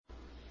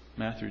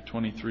Matthew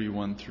 23,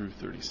 1 through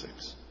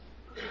 36.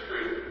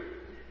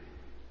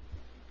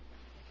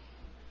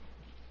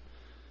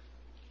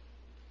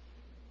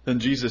 Then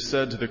Jesus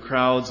said to the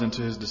crowds and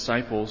to his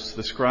disciples,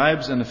 "The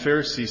scribes and the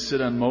Pharisees sit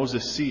on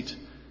Moses' seat.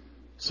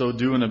 So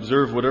do and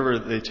observe whatever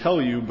they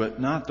tell you, but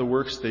not the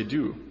works they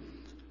do.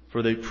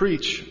 For they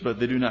preach, but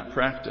they do not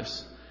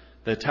practice.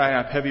 They tie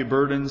up heavy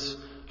burdens,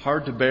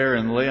 hard to bear,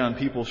 and lay them on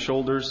people's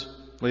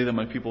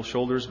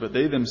shoulders, but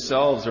they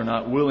themselves are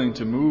not willing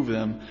to move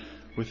them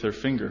with their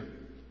finger.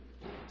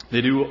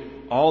 They do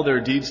all their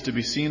deeds to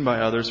be seen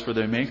by others, for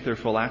they make their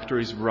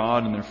phylacteries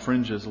broad and their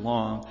fringes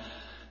long.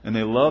 And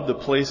they love the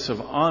place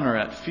of honor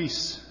at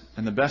feasts,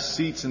 and the best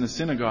seats in the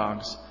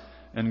synagogues,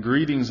 and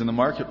greetings in the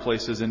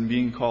marketplaces, and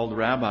being called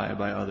rabbi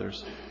by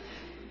others.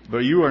 But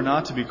you are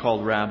not to be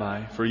called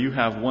rabbi, for you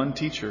have one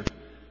teacher,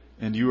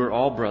 and you are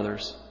all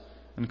brothers.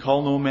 And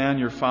call no man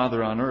your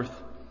father on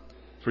earth,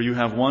 for you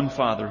have one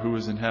Father who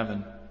is in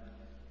heaven.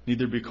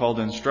 Neither be called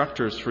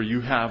instructors, for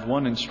you have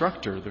one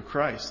instructor, the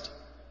Christ.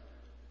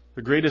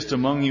 The greatest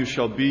among you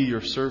shall be your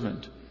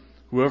servant.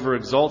 Whoever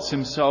exalts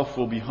himself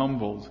will be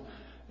humbled,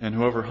 and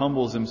whoever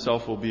humbles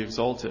himself will be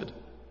exalted.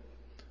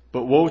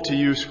 But woe to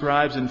you,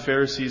 scribes and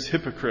Pharisees,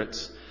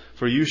 hypocrites,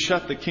 for you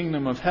shut the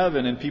kingdom of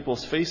heaven in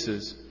people's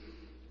faces.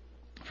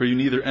 For you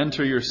neither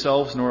enter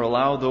yourselves nor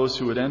allow those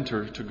who would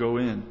enter to go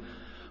in.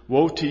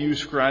 Woe to you,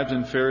 scribes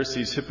and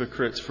Pharisees,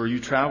 hypocrites, for you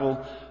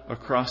travel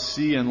across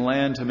sea and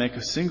land to make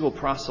a single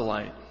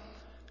proselyte.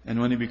 And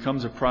when he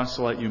becomes a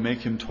proselyte, you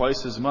make him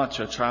twice as much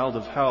a child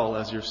of hell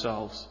as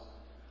yourselves.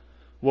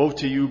 Woe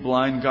to you,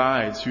 blind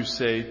guides, who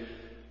say,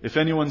 if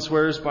anyone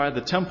swears by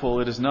the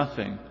temple, it is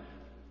nothing.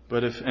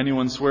 But if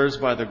anyone swears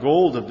by the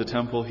gold of the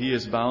temple, he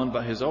is bound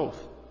by his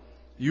oath.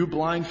 You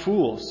blind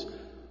fools,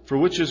 for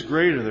which is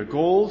greater, the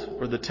gold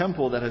or the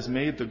temple that has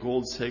made the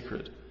gold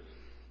sacred?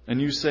 And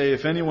you say,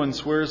 if anyone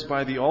swears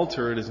by the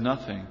altar, it is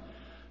nothing.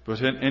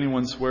 But if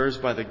anyone swears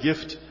by the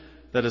gift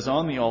that is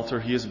on the altar,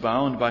 he is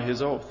bound by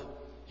his oath.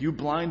 You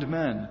blind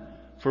men,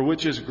 for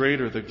which is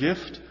greater, the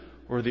gift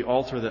or the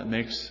altar that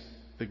makes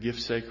the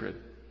gift sacred?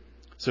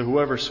 So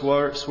whoever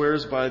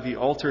swears by the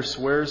altar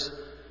swears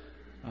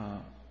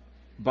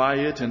by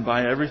it and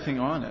by everything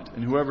on it.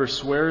 And whoever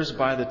swears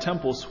by the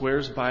temple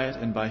swears by it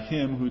and by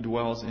him who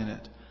dwells in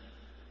it.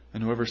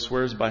 And whoever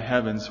swears by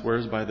heaven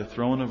swears by the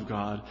throne of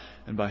God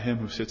and by him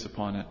who sits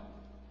upon it.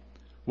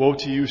 Woe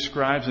to you,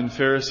 scribes and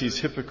Pharisees,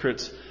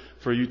 hypocrites,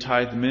 for you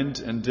tithe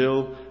mint and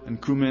dill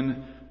and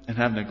cumin and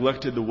have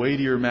neglected the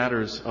weightier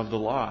matters of the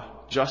law,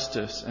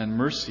 justice and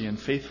mercy and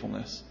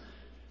faithfulness.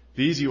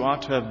 These you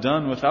ought to have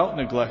done without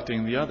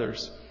neglecting the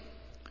others.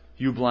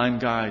 You blind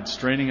guide,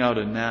 straining out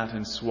a gnat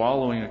and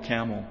swallowing a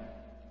camel.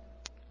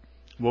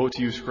 Woe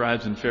to you,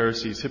 scribes and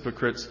Pharisees,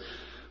 hypocrites,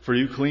 for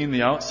you clean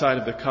the outside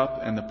of the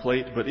cup and the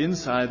plate, but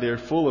inside they are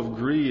full of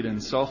greed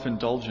and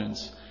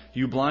self-indulgence.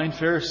 You blind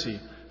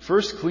Pharisee,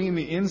 first clean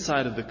the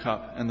inside of the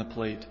cup and the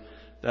plate,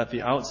 that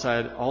the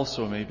outside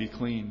also may be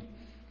clean.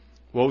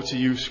 Woe to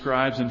you,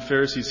 scribes and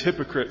Pharisees,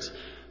 hypocrites,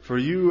 for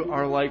you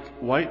are like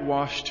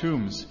whitewashed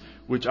tombs,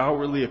 which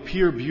outwardly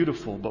appear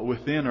beautiful, but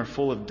within are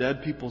full of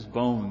dead people's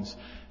bones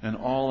and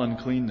all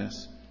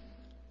uncleanness.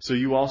 So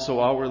you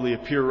also outwardly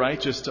appear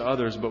righteous to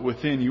others, but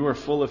within you are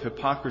full of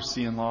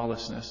hypocrisy and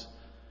lawlessness.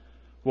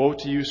 Woe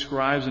to you,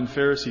 scribes and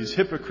Pharisees,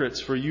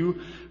 hypocrites, for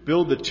you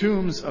build the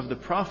tombs of the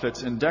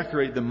prophets and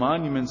decorate the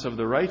monuments of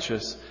the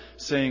righteous,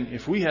 saying,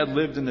 if we had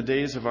lived in the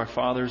days of our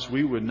fathers,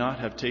 we would not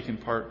have taken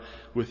part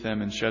with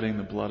them in shedding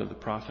the blood of the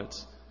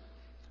prophets.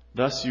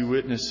 Thus you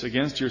witness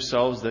against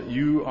yourselves that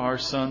you are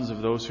sons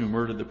of those who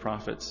murdered the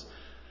prophets.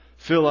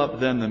 Fill up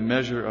then the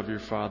measure of your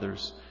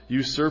fathers.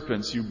 You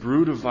serpents, you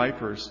brood of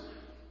vipers,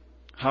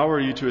 how are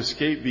you to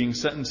escape being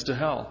sentenced to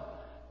hell?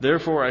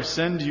 Therefore I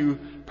send you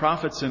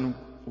prophets and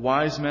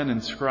wise men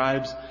and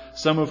scribes,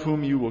 some of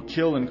whom you will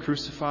kill and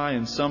crucify,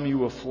 and some you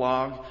will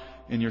flog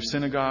in your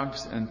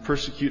synagogues and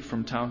persecute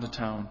from town to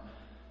town,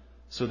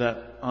 so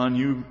that on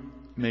you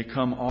may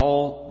come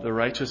all the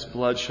righteous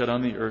blood shed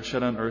on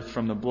earth,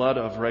 from the blood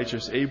of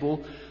righteous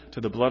Abel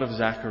to the blood of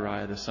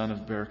Zechariah, the son of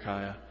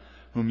Berechiah,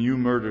 whom you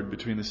murdered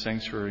between the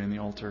sanctuary and the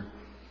altar.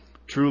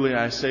 Truly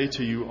I say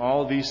to you,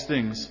 all these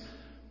things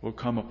will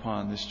come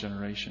upon this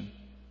generation.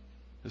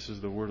 This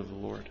is the word of the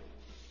Lord.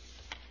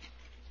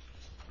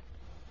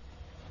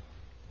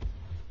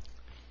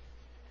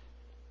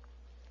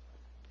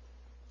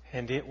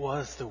 And it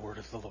was the word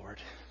of the Lord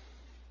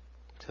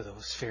to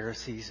those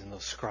Pharisees and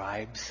those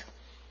scribes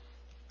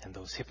and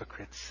those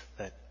hypocrites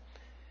that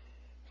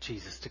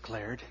Jesus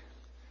declared.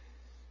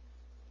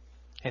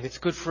 And it's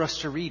good for us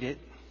to read it.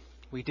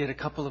 We did a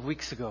couple of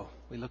weeks ago.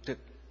 We looked at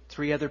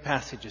 3 other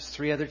passages,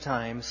 3 other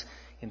times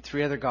in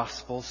 3 other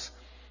Gospels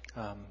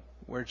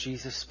where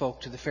Jesus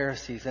spoke to the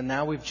Pharisees. And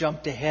now we've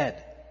jumped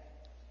ahead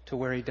to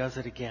where he does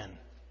it again.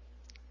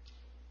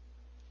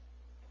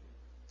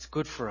 It's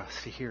good for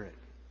us to hear it.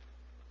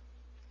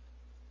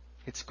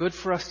 It's good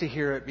for us to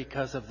hear it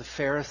because of the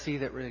Pharisee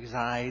that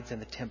resides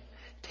and the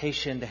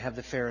temptation to have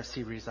the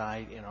Pharisee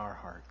reside in our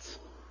hearts.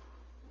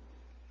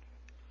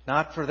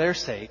 Not for their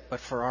sake, but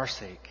for our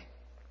sake.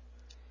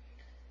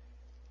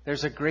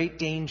 There's a great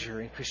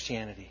danger in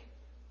Christianity.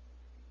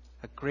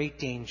 A great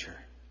danger.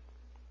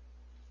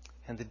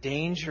 And the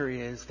danger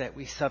is that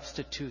we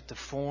substitute the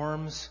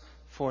forms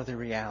for the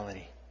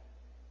reality.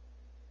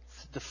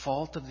 It's the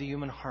fault of the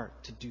human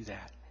heart to do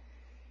that.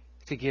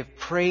 To give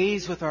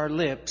praise with our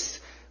lips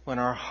when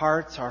our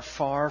hearts are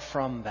far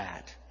from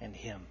that and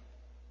Him.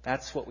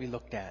 That's what we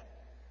looked at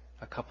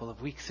a couple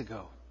of weeks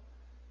ago.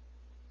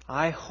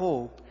 I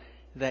hope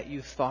that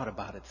you've thought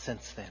about it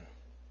since then.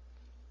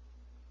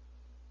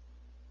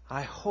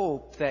 I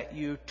hope that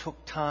you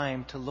took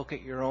time to look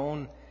at your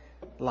own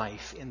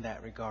life in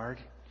that regard.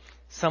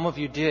 Some of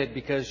you did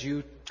because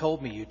you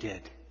told me you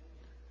did.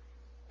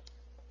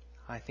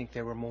 I think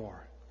there were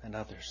more than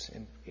others,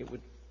 and it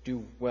would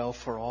do well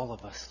for all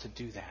of us to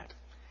do that.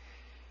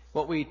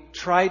 What we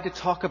tried to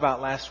talk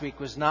about last week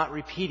was not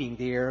repeating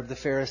the error of the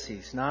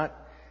Pharisees, not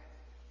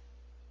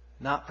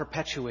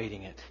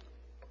perpetuating it.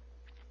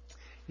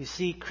 You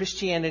see,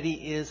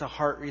 Christianity is a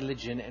heart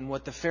religion, and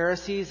what the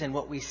Pharisees and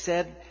what we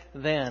said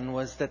then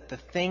was that the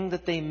thing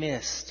that they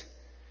missed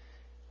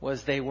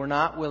was they were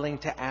not willing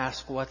to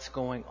ask what's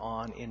going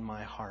on in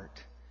my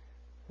heart.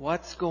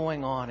 What's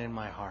going on in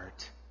my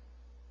heart?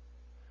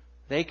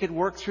 They could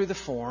work through the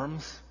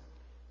forms,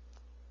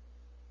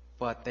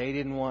 but they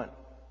didn't want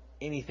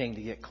anything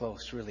to get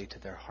close really to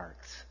their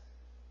hearts.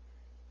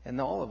 And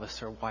all of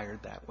us are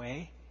wired that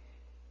way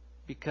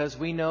because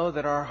we know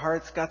that our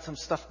hearts got some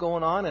stuff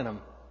going on in them.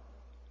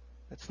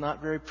 It's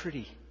not very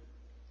pretty.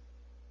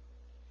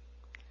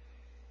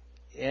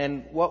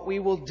 And what we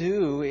will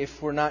do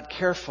if we're not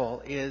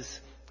careful is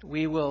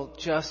we will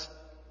just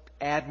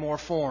add more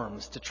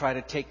forms to try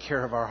to take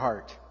care of our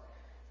heart.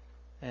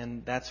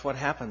 And that's what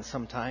happens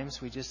sometimes.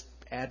 We just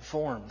add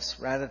forms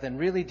rather than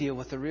really deal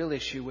with the real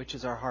issue, which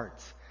is our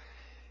hearts.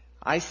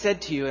 I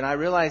said to you, and I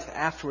realized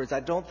afterwards,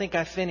 I don't think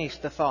I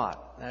finished the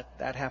thought.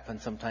 That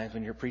happens sometimes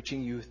when you're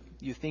preaching.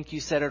 You think you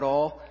said it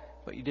all,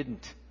 but you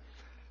didn't.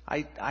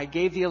 I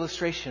gave the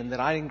illustration that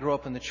I didn't grow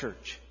up in the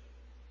church.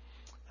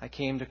 I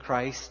came to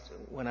Christ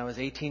when I was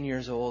 18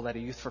 years old at a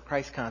Youth for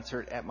Christ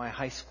concert at my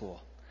high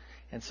school.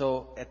 And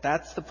so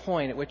that's the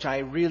point at which I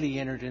really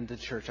entered into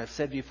the church. I've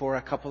said before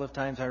a couple of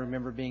times I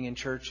remember being in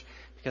church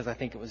because I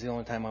think it was the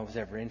only time I was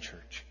ever in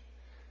church.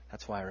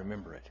 That's why I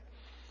remember it.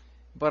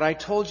 But I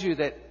told you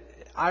that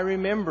I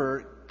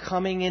remember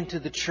coming into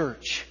the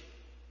church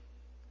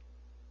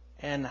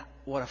and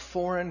what a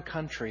foreign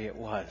country it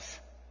was.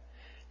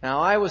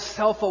 Now I was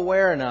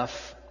self-aware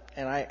enough,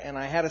 and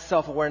I had a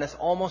self-awareness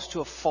almost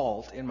to a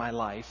fault in my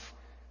life,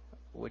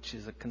 which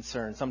is a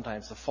concern.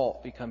 Sometimes the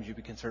fault becomes you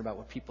be concerned about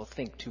what people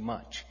think too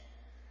much.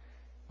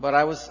 But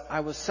I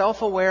was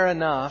self-aware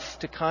enough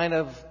to kind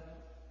of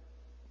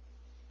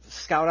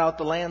scout out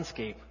the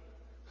landscape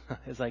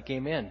as I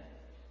came in.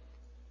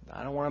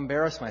 I don't want to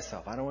embarrass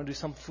myself. I don't want to do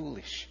something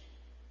foolish.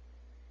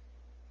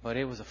 But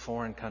it was a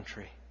foreign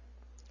country.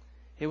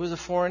 It was a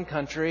foreign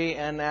country,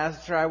 and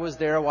after I was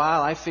there a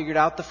while, I figured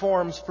out the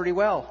forms pretty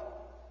well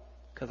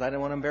because I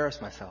didn't want to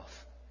embarrass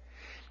myself.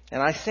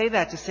 And I say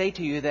that to say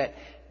to you that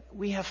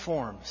we have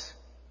forms.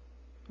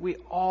 We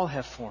all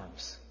have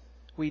forms.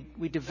 We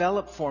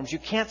develop forms. You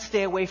can't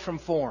stay away from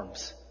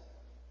forms.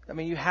 I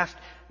mean,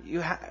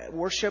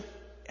 worship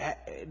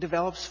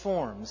develops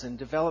forms and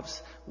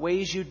develops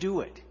ways you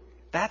do it.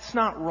 That's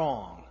not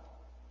wrong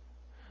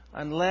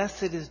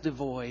unless it is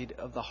devoid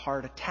of the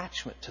heart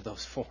attachment to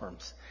those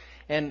forms.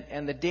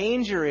 And the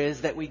danger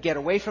is that we get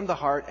away from the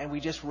heart and we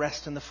just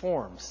rest in the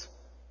forms.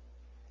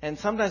 And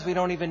sometimes we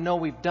don't even know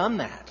we've done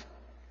that.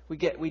 We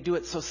do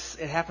it so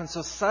it happens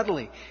so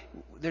subtly.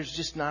 There's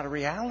just not a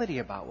reality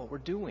about what we're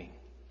doing.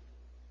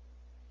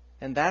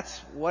 And that's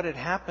what had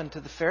happened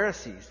to the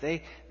Pharisees.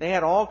 They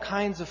had all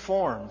kinds of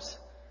forms,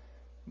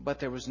 but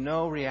there was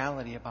no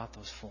reality about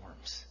those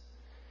forms.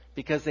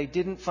 Because they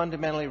didn't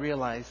fundamentally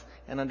realize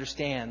and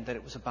understand that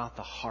it was about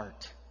the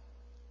heart.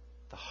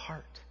 The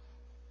heart.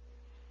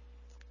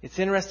 It's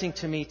interesting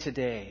to me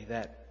today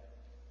that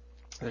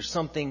there's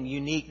something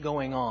unique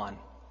going on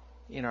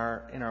in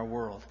our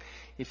world.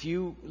 If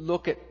you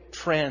look at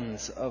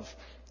trends of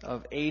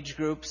age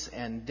groups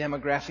and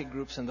demographic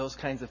groups and those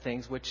kinds of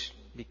things, which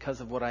because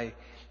of what I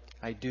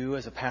do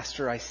as a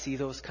pastor, I see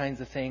those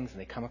kinds of things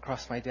and they come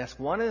across my desk.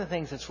 One of the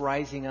things that's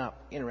rising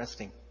up,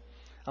 interesting,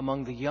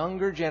 among the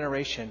younger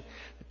generation,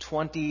 the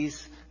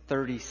 20s,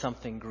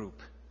 30-something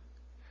group.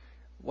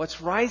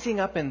 What's rising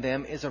up in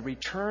them is a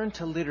return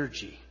to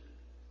liturgy.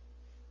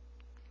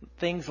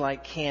 Things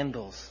like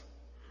candles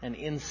and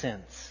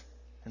incense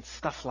and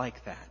stuff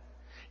like that.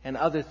 And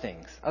other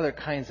things, other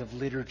kinds of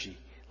liturgy.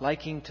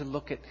 Liking to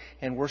look at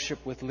and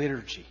worship with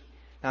liturgy.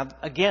 Now,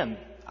 again,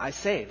 I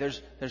say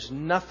there's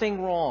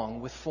nothing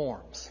wrong with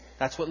forms.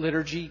 That's what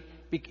liturgy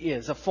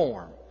is, a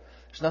form.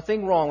 There's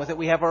nothing wrong with it.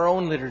 We have our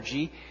own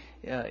liturgy,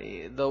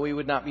 though we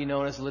would not be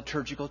known as a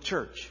liturgical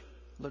church.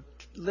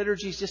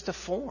 Liturgy is just a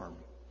form.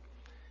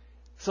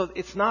 So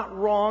it's not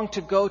wrong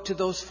to go to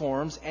those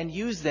forms and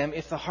use them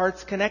if the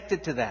heart's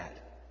connected to that.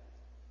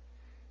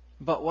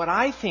 But what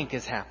I think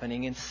is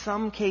happening in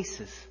some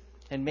cases,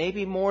 and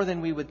maybe more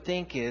than we would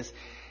think, is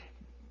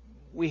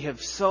we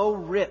have so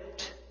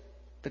ripped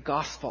the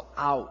gospel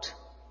out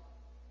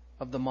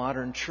of the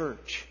modern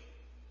church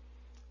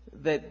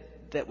that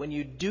when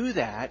you do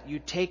that, you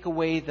take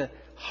away the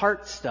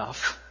heart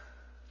stuff.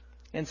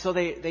 And so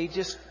they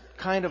just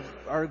kind of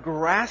are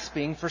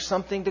grasping for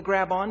something to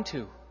grab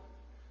onto.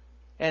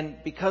 And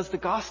because the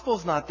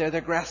gospel's not there,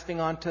 they're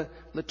grasping onto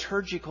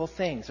liturgical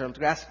things. They're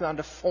grasping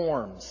onto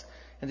forms.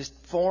 And just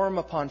form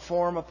upon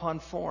form upon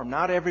form.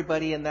 Not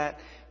everybody in that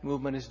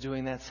movement is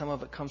doing that. Some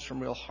of it comes from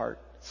real heart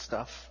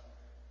stuff.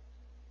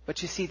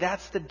 But you see,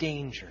 that's the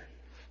danger.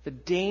 The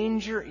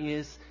danger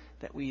is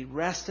that we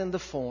rest in the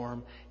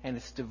form and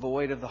it's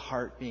devoid of the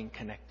heart being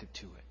connected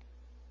to it.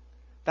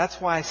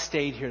 That's why I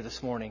stayed here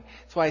this morning.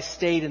 That's why I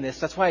stayed in this.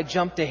 That's why I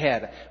jumped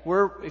ahead.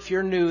 If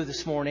you're new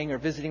this morning or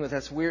visiting with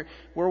us, we're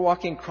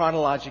walking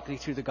chronologically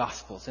through the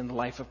Gospels in the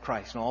life of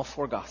Christ, in all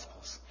 4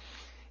 Gospels.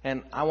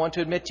 And I want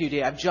to admit to you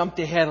today, I've jumped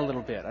ahead a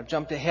little bit. I've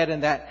jumped ahead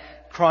in that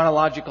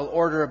chronological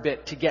order a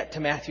bit to get to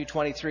Matthew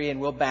 23,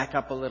 and we'll back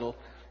up a little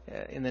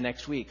in the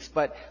next weeks.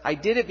 But I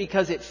did it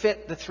because it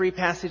fit the 3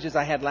 passages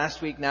I had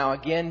last week. Now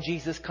again,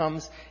 Jesus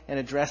comes and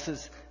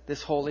addresses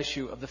this whole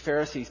issue of the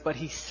Pharisees. But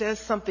he says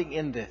something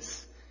in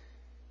this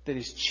that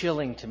is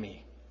chilling to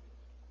me.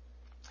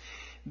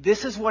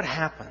 This is what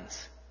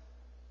happens.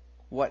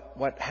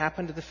 What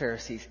happened to the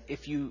Pharisees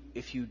if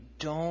you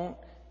don't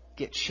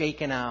get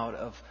shaken out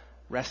of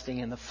resting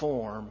in the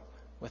form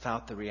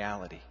without the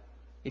reality.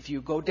 If you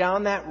go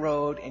down that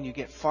road and you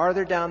get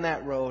farther down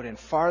that road and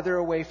farther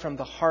away from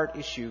the heart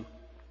issue,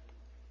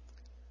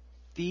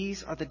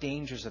 these are the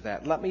dangers of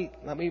that. Let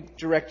me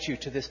direct you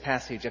to this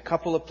passage, a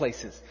couple of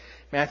places.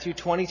 Matthew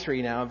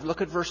 23 now.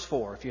 Look at verse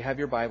 4. If you have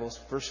your Bibles,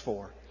 verse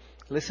 4.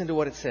 Listen to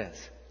what it says.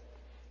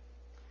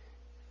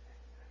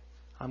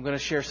 I'm going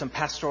to share some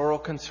pastoral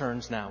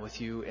concerns now with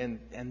you,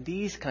 and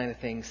these kind of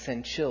things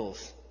send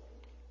chills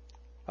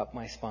up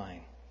my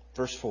spine.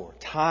 Verse 4.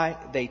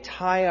 They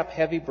tie up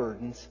heavy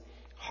burdens,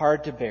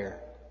 hard to bear,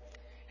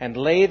 and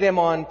lay them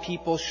on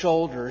people's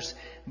shoulders,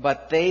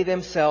 but they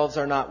themselves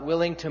are not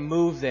willing to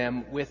move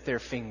them with their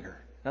finger.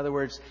 In other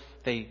words,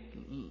 they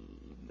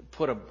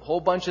put a whole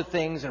bunch of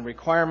things and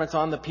requirements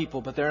on the people,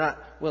 but they're not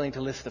willing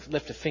to lift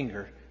a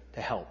finger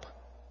to help.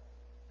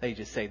 They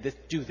just say,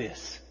 do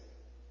this.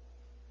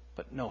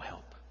 But no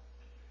help.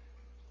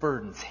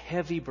 Burdens,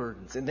 heavy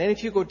burdens. And then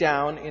if you go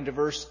down into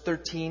verse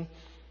 13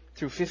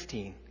 through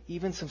 15,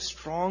 even some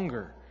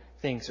stronger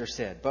things are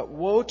said. But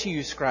woe to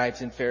you,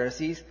 scribes and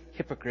Pharisees,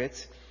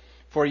 hypocrites,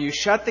 for you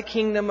shut the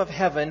kingdom of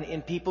heaven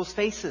in people's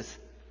faces.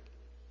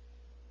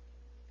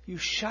 You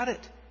shut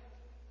it.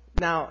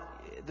 Now,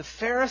 the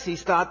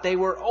Pharisees thought they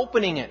were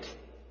opening it.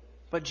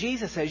 But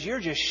Jesus says, you're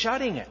just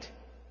shutting it.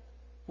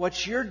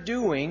 What you're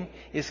doing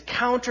is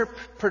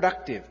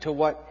counterproductive to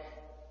what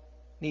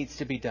needs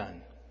to be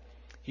done.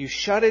 You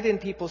shut it in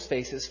people's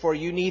faces, for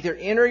you neither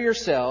enter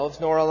yourselves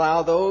nor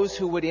allow those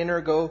who would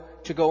enter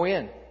to go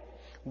in.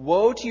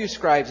 Woe to you,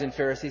 scribes and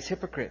Pharisees,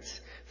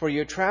 hypocrites, for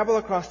you travel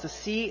across the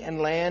sea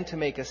and land to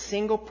make a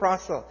single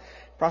proselyte.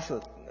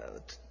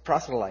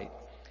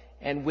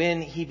 And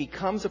when he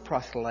becomes a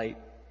proselyte,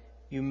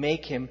 you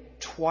make him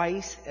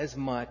twice as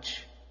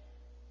much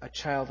a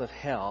child of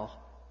hell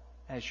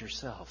as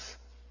yourselves.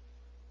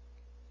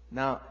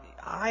 Now,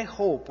 I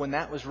hope when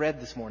that was read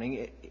this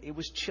morning, it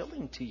was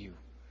chilling to you.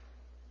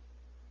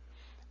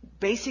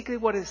 Basically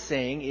what it's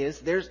saying is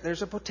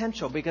there's a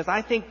potential, because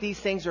I think these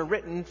things are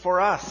written for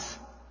us.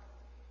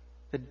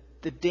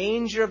 The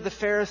danger of the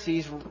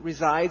Pharisees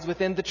resides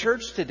within the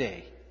church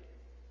today.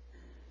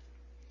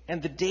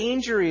 And the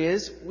danger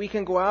is we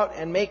can go out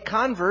and make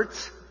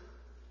converts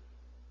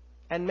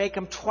and make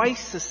them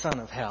twice the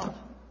son of hell.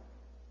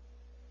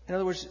 In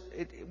other words,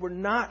 we're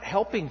not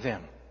helping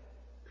them.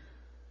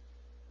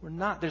 We're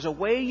not. There's a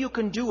way you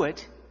can do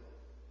it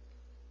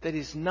that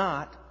is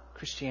not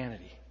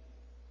Christianity.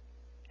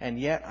 And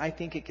yet, I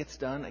think it gets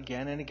done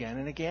again and again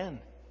and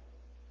again.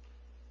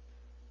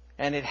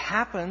 And it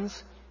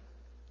happens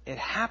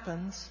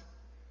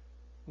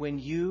when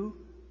you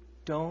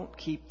don't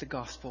keep the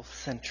gospel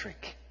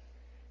centric.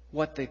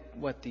 What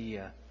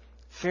the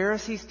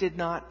Pharisees did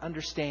not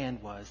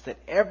understand was that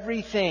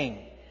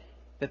everything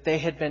that they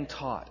had been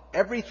taught,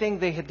 everything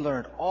they had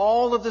learned,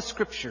 all of the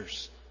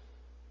scriptures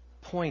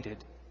pointed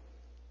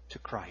to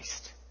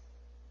Christ.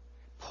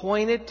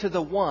 Pointed to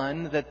the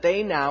one that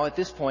they now, at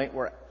this point,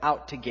 were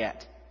out to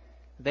get.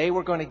 They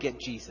were going to get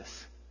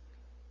Jesus.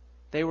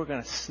 They were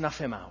going to snuff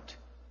him out.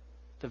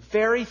 The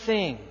very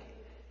thing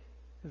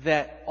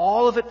that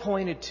all of it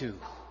pointed to,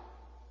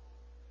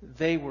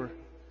 they were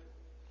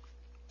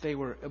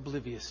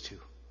oblivious to.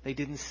 They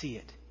didn't see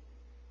it.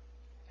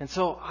 And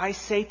so I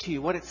say to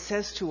you, what it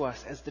says to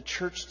us as the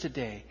church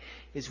today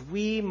is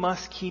we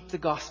must keep the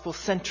gospel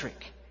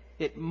centric.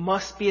 It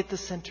must be at the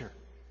center.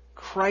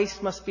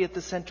 Christ must be at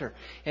the center.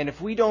 And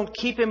if we don't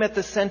keep him at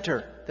the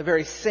center, the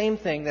very same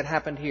thing that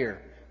happened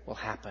here will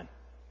happen.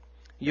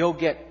 You'll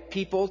get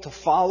people to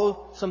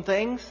follow some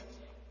things,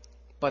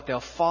 but they'll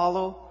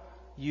follow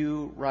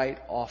you right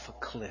off a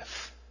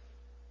cliff.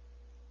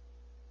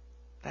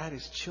 That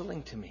is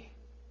chilling to me.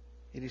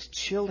 It is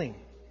chilling.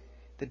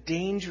 The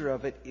danger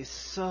of it is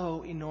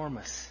so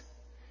enormous.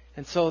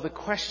 And so the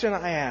question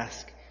I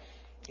ask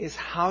is,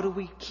 how do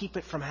we keep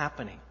it from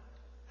happening?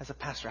 As a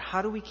pastor,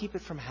 how do we keep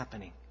it from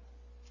happening?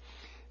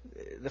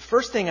 The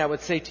first thing I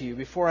would say to you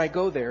before I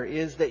go there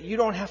is that you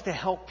don't have to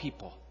help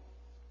people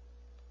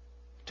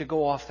to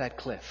go off that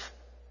cliff.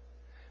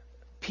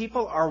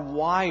 People are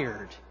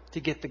wired to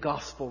get the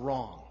gospel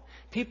wrong.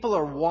 People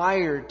are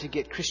wired to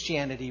get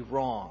Christianity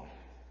wrong.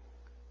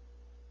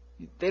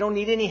 They don't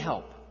need any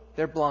help.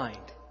 They're blind.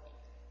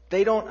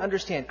 They don't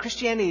understand.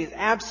 Christianity is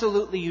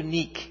absolutely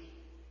unique.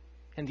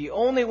 And the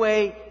only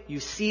way you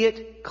see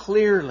it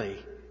clearly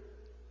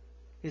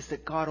is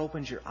that God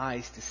opens your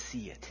eyes to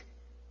see it.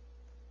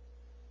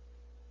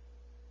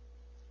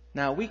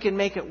 Now, we can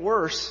make it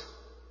worse.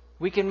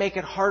 We can make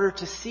it harder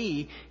to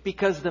see,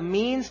 because the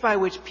means by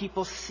which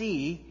people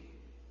see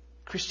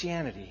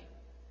Christianity,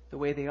 the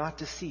way they ought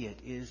to see it,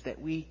 is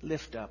that we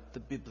lift up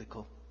the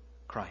biblical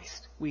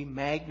Christ. We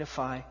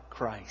magnify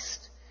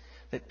Christ.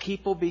 That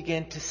people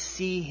begin to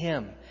see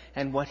Him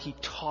and what He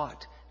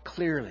taught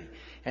clearly.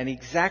 And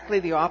exactly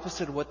the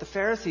opposite of what the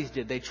Pharisees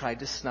did. They tried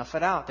to snuff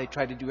it out. They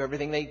tried to do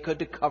everything they could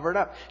to cover it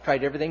up.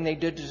 Tried everything they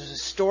did to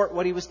distort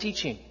what He was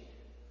teaching.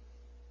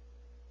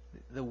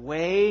 The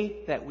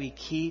way that we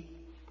keep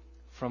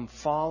from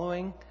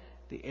following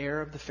the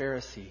error of the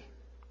Pharisee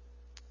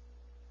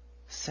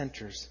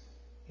centers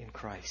in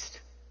Christ.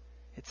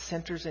 It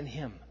centers in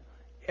Him.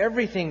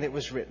 Everything that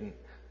was written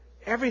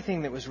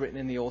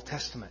in the Old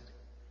Testament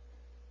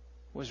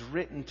was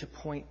written to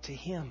point to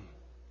Him.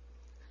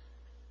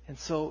 And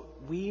so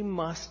we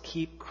must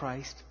keep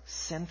Christ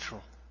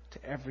central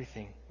to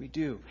everything we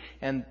do.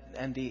 And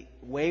the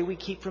way we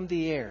keep from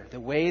the error, the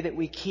way that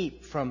we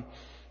keep from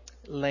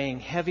laying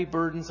heavy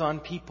burdens on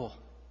people,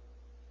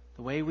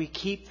 the way we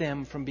keep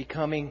them from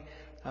becoming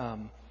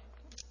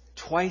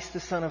twice the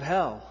son of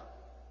hell,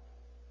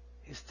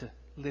 is to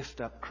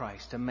lift up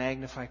Christ, to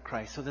magnify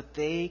Christ, so that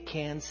they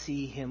can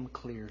see Him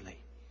clearly.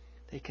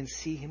 They can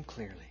see Him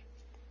clearly.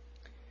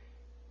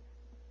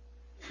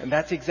 And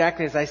that's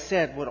exactly, as I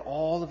said, what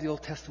all of the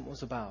Old Testament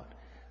was about.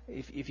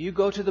 If you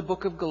go to the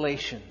book of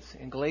Galatians,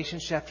 in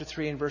Galatians chapter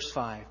 3 and verse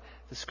 5,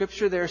 the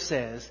scripture there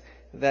says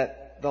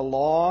that the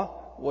law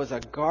was a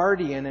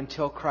guardian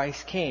until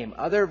Christ came.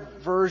 Other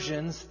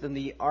versions than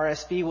the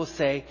RSV will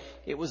say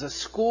it was a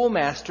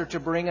schoolmaster to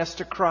bring us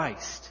to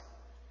Christ.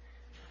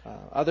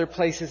 Other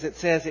places it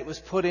says it was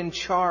put in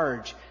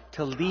charge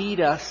to lead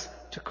us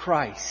to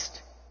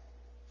Christ.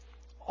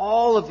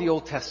 All of the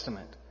Old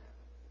Testament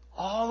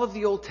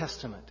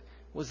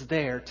was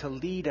there to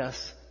lead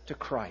us to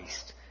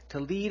Christ, to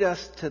lead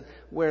us to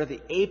where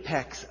the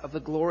apex of the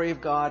glory of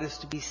God is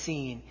to be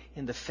seen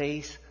in the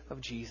face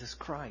of Jesus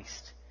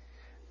Christ.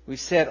 We've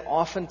said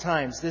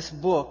oftentimes this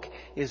book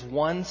is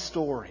one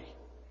story.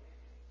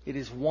 It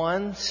is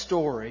one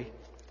story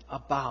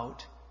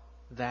about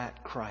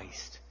that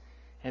Christ.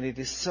 And it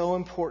is so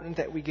important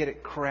that we get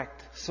it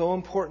correct. So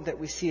important that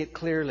we see it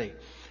clearly.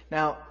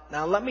 Now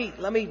let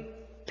me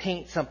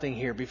paint something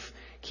here.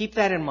 Keep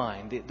that in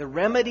mind. The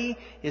remedy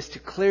is to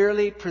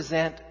clearly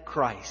present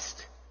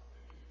Christ.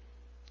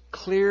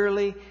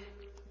 Clearly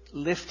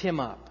lift Him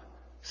up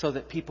so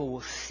that people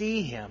will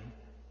see Him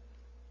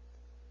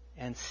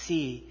and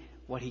see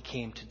what He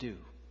came to do.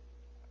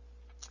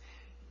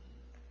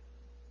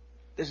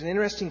 There's an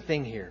interesting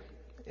thing here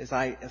as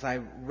I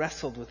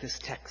wrestled with this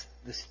text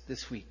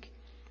this week.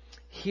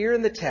 Here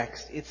in the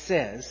text it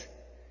says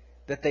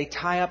that they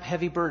tie up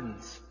heavy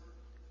burdens,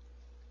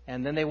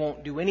 and then they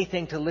won't do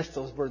anything to lift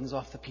those burdens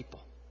off the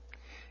people.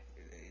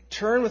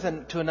 Turn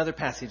to another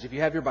passage. If you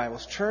have your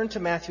Bibles, turn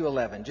to Matthew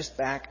 11, just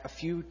back a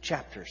few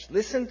chapters.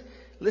 Listen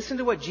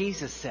to what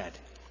Jesus said.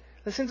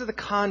 Listen to the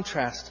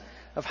contrast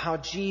of how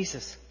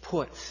Jesus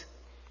puts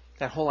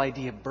that whole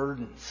idea of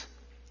burdens.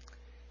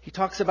 He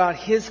talks about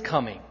His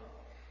coming.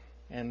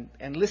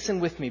 And listen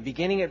with me,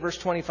 beginning at verse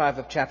 25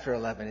 of chapter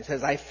 11. It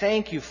says, "I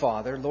thank you,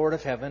 Father, Lord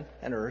of heaven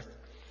and earth,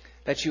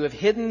 that you have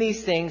hidden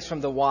these things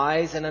from the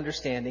wise and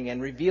understanding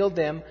and revealed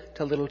them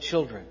to little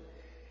children.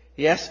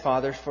 Yes,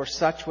 Father, for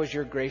such was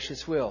your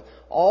gracious will.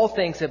 All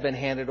things have been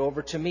handed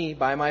over to me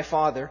by my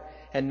Father,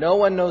 and no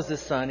one knows the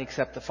Son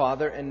except the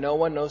Father, and no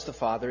one knows the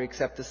Father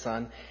except the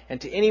Son,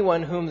 and to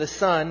anyone whom the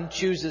Son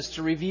chooses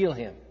to reveal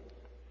Him."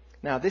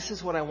 Now, this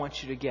is what I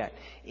want you to get.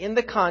 In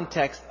the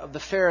context of the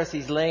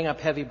Pharisees laying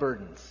up heavy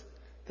burdens,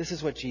 this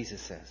is what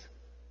Jesus says.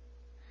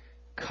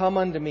 "Come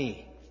unto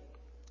me,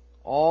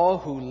 all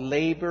who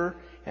labor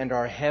and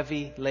are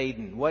heavy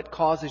laden." What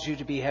causes you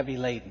to be heavy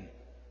laden?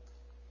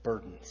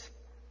 Burdens.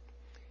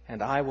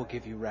 "And I will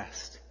give you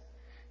rest.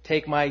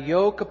 Take my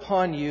yoke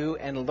upon you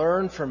and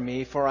learn from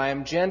me, for I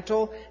am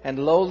gentle and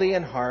lowly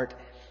in heart,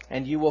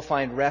 and you will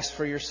find rest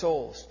for your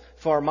souls.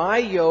 For my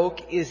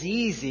yoke is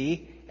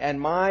easy and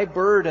my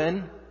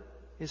burden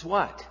is"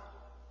 what?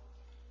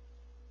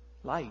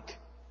 Light.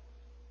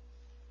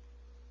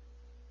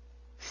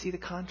 See the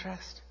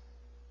contrast?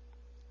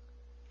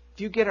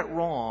 If you get it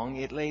wrong,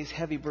 it lays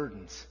heavy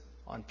burdens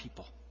on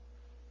people.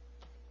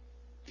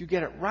 If you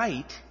get it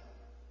right,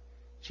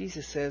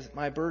 Jesus says,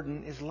 my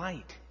burden is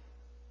light.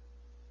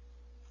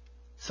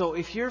 So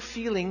if you're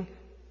feeling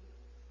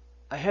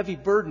a heavy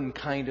burden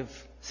kind of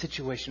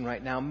situation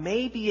right now,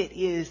 maybe it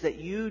is that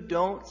you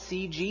don't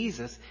see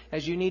Jesus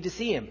as you need to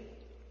see Him.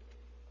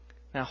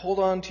 Now hold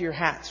on to your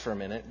hats for a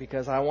minute,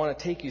 because I want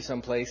to take you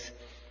someplace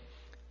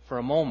for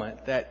a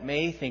moment that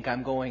may think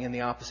I'm going in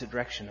the opposite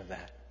direction of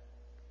that.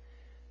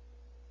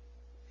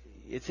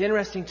 It's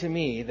interesting to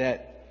me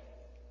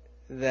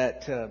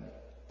that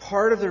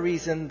part of the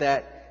reason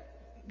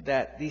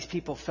that these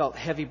people felt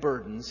heavy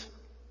burdens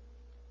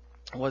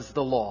was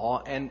the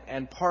law,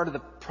 and part of the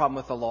problem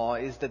with the law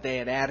is that they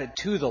had added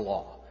to the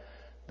law.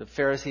 The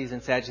Pharisees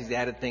and Sadducees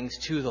added things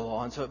to the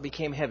law, and so it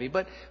became heavy.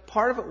 But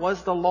part of it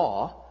was the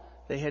law.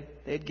 They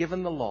had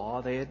given the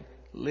law. They had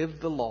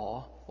lived the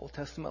law, Old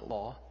Testament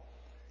law.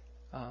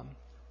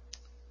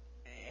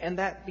 And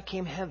that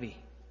became heavy.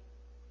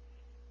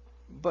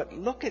 But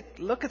look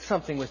at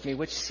something with me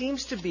which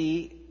seems to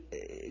be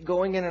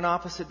going in an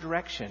opposite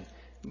direction.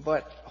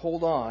 But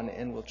hold on,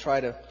 and we'll try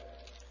to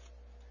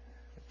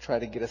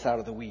get us out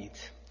of the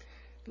weeds.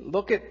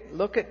 Look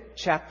at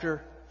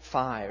chapter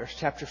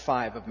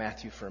 5 of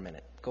Matthew for a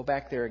minute. Go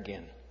back there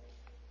again.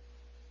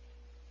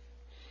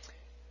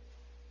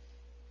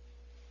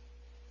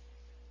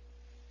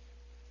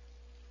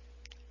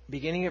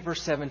 Beginning at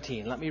verse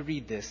 17. Let me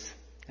read this,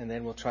 and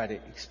then we'll try to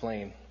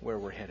explain where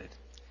we're headed.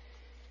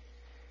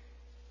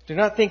 Do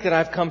not think that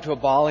I've come to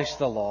abolish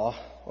the law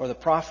or the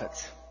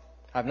prophets.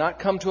 I've not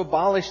come to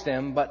abolish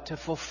them, but to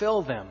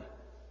fulfill them.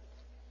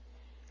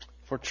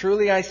 For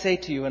truly I say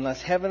to you,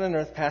 unless heaven and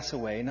earth pass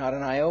away, not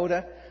an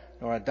iota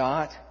nor a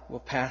dot will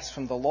pass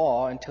from the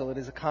law until it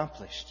is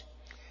accomplished.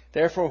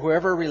 Therefore,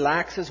 whoever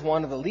relaxes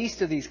one of the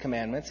least of these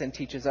commandments and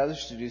teaches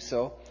others to do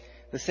so,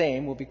 the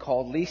same will be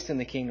called least in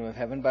the kingdom of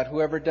heaven. But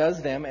whoever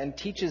does them and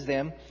teaches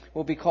them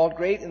will be called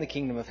great in the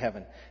kingdom of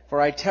heaven.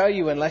 For I tell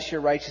you, unless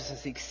your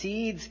righteousness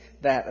exceeds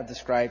that of the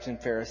scribes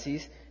and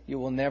Pharisees, you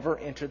will never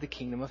enter the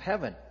kingdom of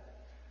heaven.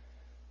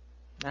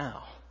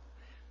 Now,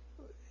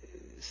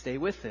 stay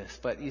with this.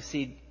 But you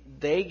see,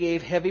 they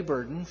gave heavy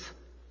burdens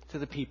to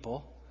the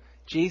people.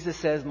 Jesus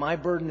says, my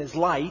burden is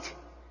light.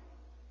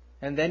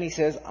 And then He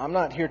says, I'm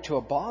not here to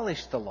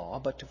abolish the law,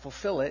 but to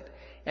fulfill it.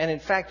 And in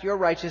fact, your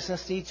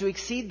righteousness needs to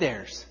exceed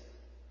theirs.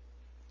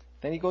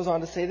 Then He goes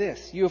on to say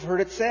this, you have heard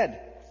it said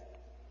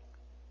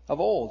of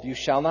old, you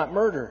shall not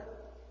murder.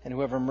 And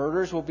whoever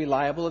murders will be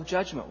liable of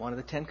judgment. One of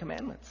the 10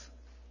 commandments.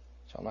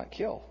 Shall not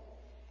kill.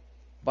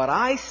 But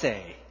I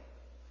say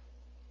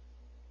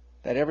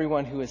that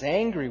everyone who is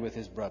angry with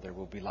his brother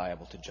will be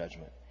liable to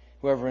judgment.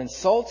 Whoever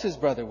insults his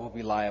brother will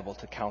be liable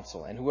to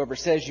counsel. And whoever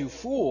says, you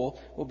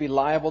fool, will be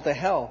liable to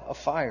hell of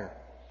fire.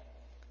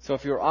 So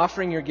if you're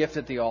offering your gift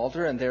at the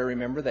altar and there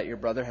remember that your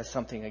brother has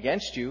something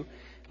against you,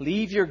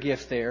 leave your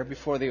gift there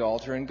before the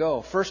altar and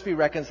go. First be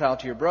reconciled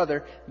to your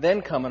brother,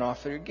 then come and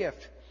offer your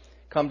gift.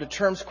 Come to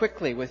terms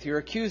quickly with your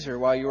accuser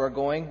while you are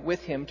going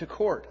with him to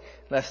court,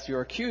 lest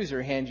your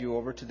accuser hand you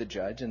over to the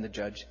judge and the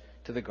judge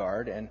to the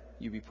guard and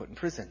you be put in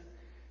prison.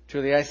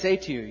 Truly I say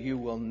to you, you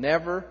will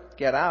never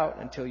get out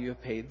until you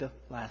have paid the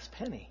last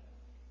penny.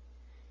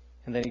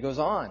 And then He goes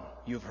on,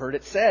 you've heard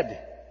it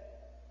said,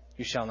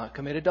 you shall not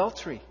commit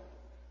adultery.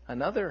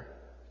 Another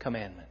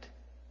commandment.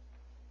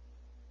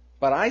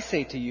 But I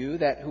say to you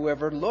that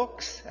whoever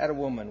looks at a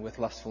woman with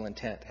lustful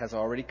intent has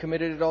already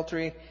committed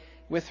adultery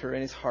with her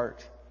in his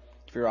heart.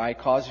 If your eye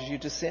causes you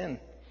to sin,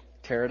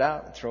 tear it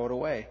out and throw it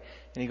away.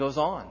 And He goes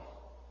on.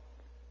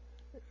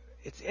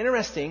 It's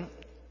interesting.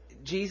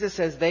 Jesus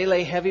says they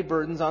lay heavy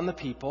burdens on the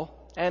people.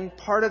 And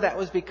part of that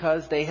was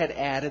because they had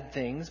added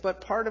things.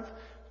 But part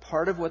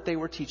of what they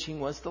were teaching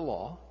was the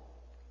law.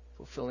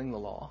 Fulfilling the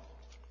law.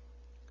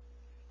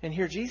 And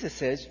here Jesus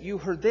says, you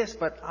heard this,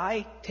 but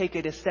I take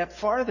it a step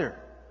farther.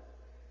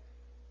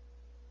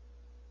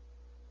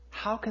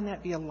 How can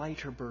that be a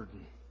lighter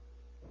burden?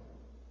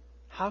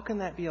 How can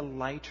that be a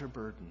lighter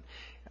burden?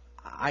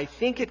 I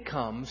think it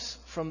comes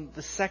from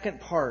the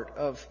second part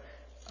of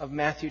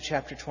Matthew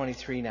chapter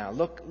 23 now.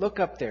 Look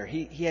up there.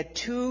 He had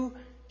two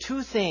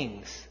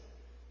things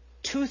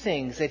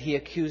that He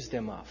accused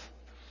them of.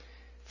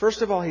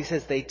 First of all, He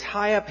says they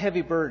tie up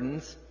heavy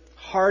burdens,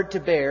 hard to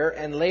bear,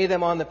 and lay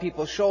them on the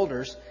people's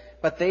shoulders,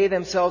 but they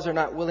themselves are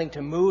not willing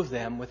to move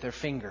them with their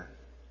finger.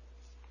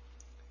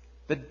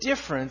 The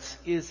difference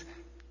is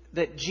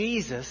that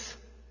Jesus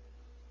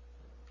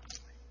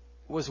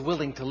was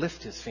willing to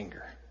lift His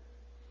finger.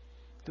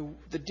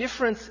 The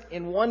difference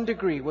in one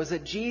degree was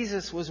that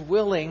Jesus was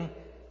willing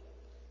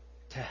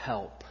to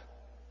help.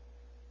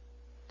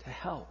 To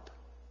help.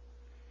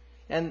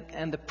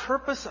 And the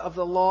purpose of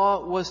the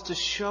law was to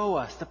show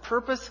us, the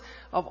purpose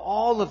of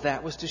all of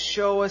that was to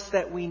show us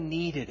that we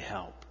needed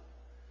help.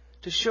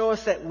 To show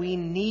us that we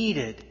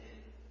needed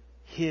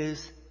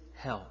His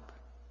help.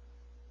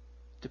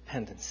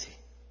 Dependency.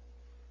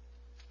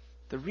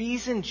 The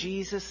reason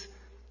Jesus'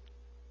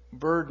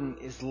 burden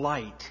is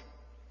light,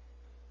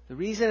 the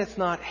reason it's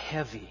not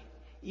heavy,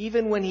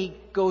 even when He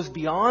goes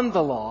beyond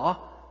the law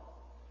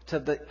to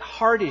the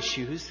hard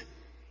issues,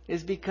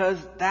 is because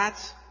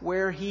that's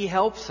where He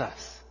helps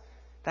us.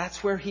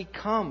 That's where He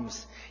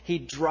comes. He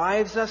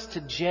drives us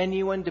to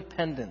genuine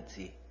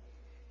dependency.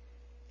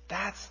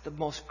 That's the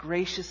most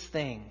gracious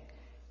thing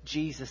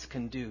Jesus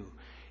can do.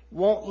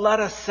 Won't let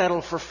us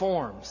settle for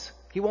forms.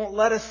 He won't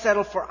let us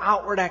settle for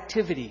outward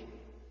activity.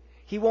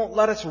 He won't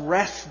let us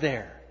rest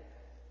there.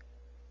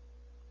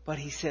 But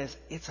He says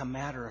it's a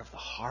matter of the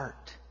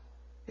heart.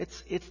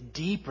 It's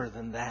deeper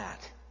than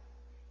that.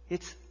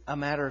 It's a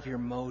matter of your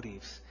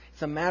motives.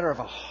 It's a matter of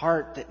a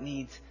heart that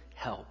needs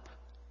help.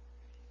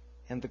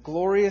 And the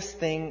glorious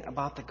thing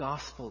about the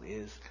gospel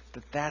is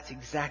that that's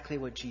exactly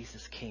what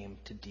Jesus came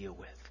to deal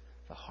with.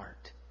 The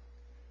heart.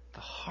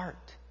 The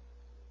heart.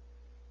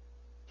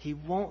 He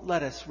won't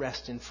let us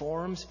rest in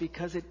forms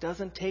because it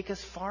doesn't take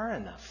us far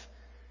enough.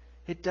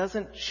 It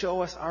doesn't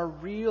show us our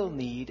real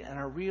need, and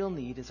our real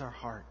need is our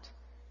heart.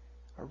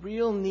 Our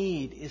real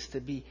need is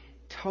to be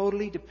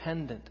totally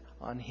dependent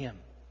on Him.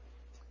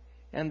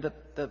 And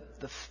the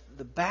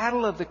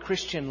battle of the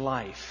Christian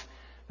life,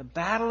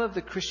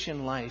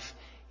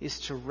 is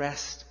to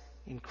rest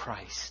in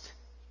Christ,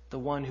 the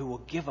one who will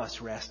give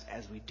us rest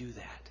as we do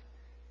that.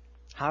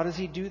 How does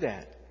He do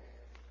that?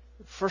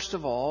 First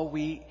of all,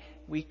 we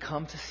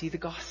come to see the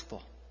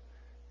gospel.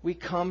 We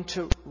come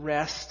to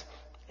rest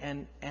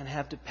and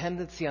have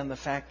dependency on the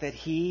fact that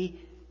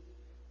He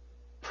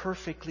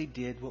perfectly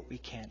did what we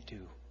can't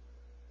do.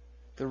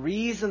 The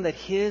reason that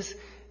His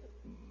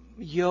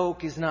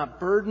yoke is not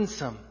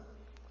burdensome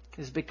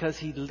is because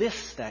He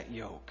lifts that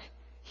yoke.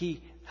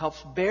 He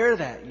helps bear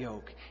that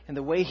yoke. And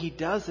the way He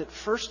does it,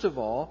 first of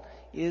all,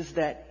 is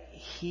that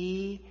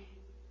He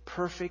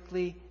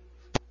perfectly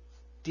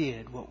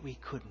did what we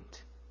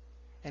couldn't.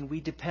 And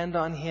we depend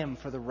on Him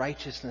for the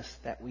righteousness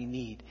that we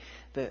need,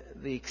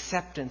 the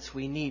acceptance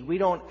we need. We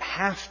don't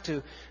have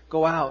to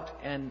go out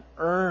and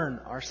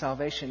earn our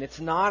salvation. It's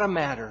not a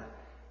matter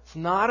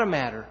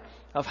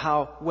of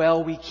how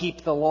well we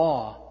keep the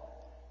law,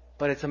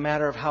 but it's a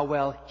matter of how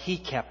well He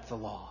kept the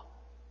law.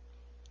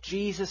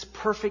 Jesus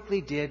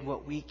perfectly did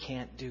what we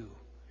can't do.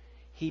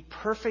 He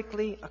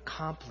perfectly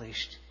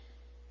accomplished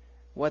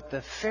what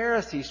the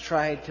Pharisees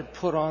tried to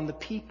put on the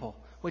people,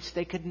 which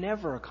they could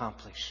never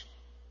accomplish.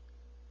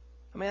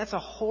 I mean, that's a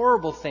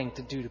horrible thing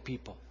to do to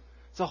people.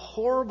 It's a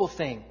horrible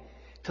thing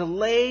to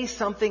lay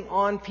something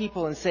on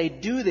people and say,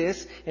 do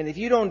this, and if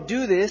you don't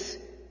do this,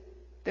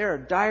 there are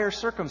dire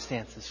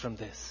circumstances from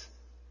this.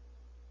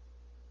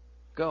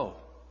 Go.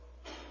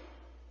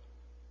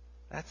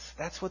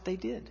 That's what they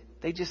did.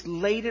 They just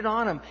laid it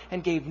on them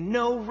and gave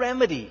no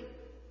remedy,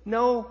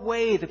 no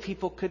way the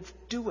people could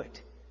do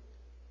it.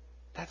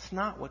 That's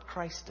not what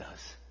Christ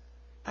does.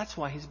 That's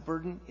why His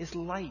burden is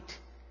light.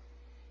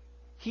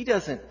 He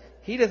doesn't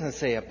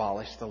say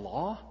abolish the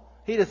law.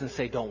 He doesn't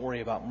say don't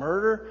worry about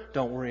murder,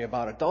 don't worry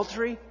about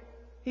adultery.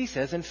 He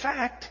says, in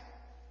fact,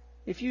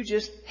 if you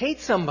just hate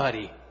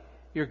somebody,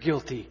 you're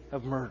guilty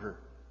of murder.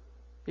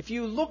 If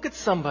you look at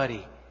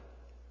somebody,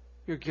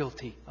 you're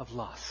guilty of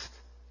lust.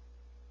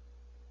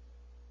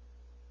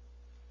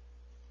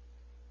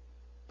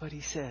 But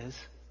He says,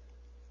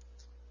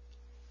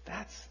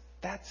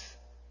 that's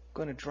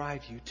going to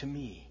drive you to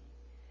me.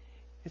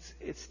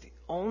 It's the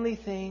only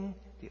thing,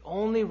 the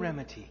only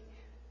remedy,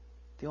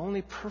 the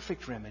only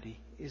perfect remedy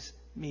is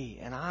me.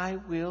 And I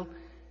will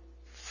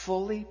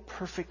fully,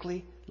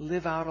 perfectly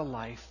live out a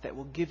life that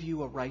will give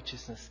you a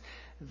righteousness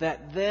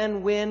that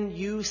then when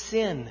you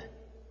sin,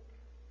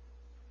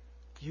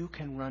 you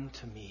can run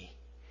to me.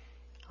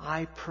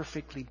 I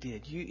perfectly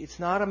did. It's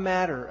not a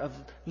matter of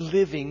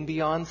living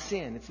beyond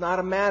sin. It's not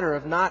a matter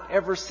of not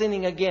ever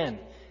sinning again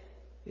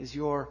is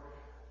your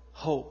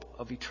hope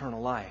of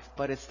eternal life.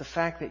 But it's the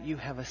fact that you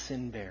have a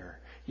sin bearer.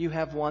 You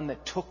have one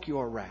that took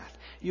your wrath.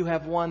 You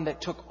have one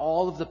that took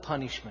all of the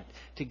punishment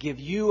to give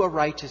you a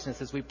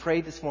righteousness, as we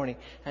prayed this morning,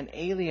 an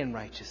alien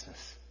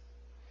righteousness.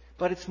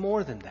 But it's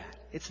more than that.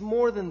 It's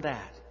more than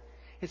that.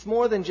 It's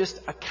more than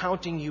just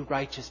accounting you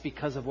righteous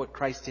because of what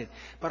Christ did.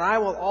 But I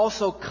will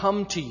also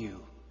come to you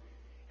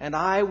and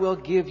I will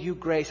give you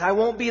grace. I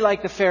won't be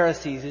like the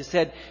Pharisees who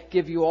said,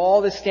 give you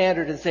all the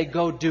standard and say,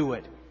 go do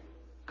it.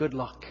 Good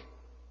luck.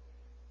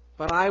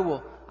 But I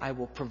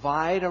will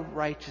provide a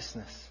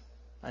righteousness,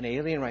 an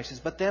alien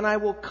righteousness. But then I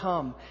will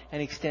come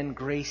and extend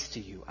grace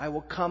to you. I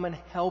will come and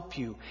help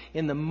you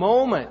in the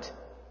moment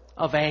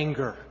of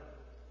anger,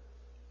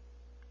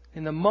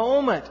 in the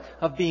moment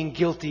of being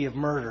guilty of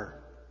murder,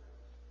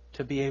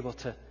 to be able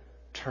to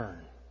turn,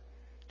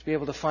 to be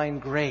able to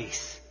find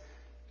grace,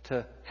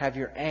 to have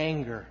your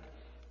anger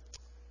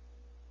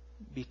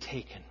be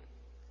taken.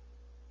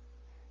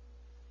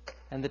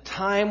 And the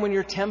time when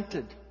you're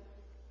tempted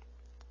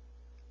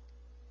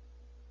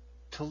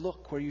to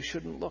look where you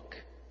shouldn't look,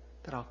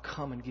 that I'll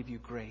come and give you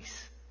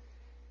grace.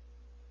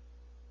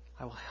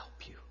 I will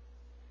help you.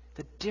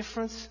 The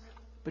difference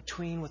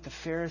between what the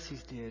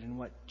Pharisees did and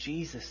what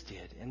Jesus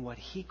did and what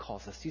He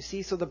calls us. You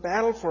see, so the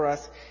battle for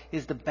us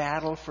is the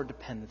battle for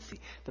dependency.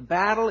 The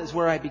battle is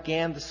where I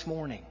began this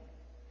morning.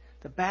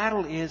 The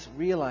battle is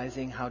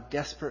realizing how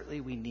desperately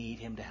we need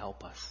Him to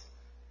help us.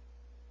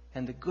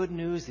 And the good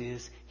news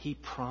is He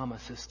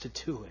promises to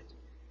do it.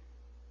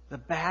 The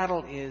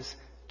battle is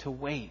to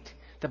wait.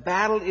 The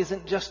battle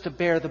isn't just to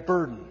bear the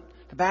burden.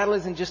 The battle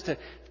isn't just to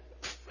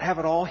have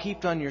it all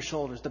heaped on your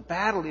shoulders. The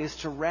battle is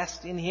to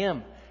rest in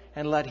Him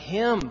and let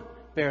Him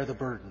bear the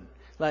burden.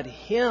 Let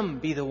Him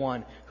be the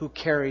one who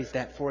carries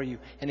that for you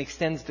and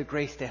extends the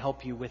grace to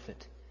help you with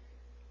it.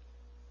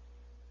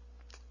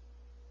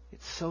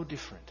 It's so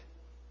different.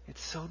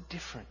 It's so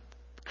different.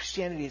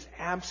 Christianity is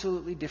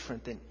absolutely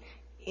different than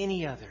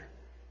any other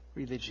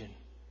religion.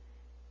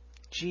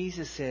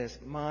 Jesus says,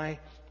 my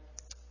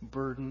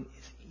burden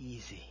is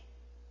easy.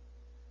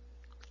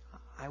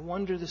 I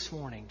wonder this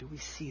morning, do we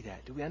see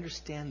that? Do we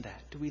understand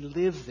that? Do we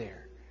live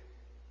there?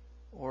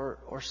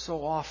 Or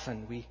so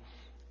often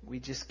we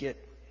just get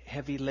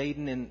heavy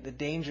laden, and the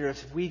danger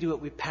is if we do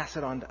it, we pass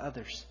it on to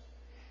others.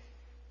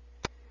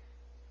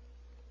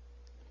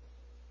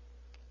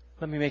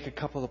 Let me make a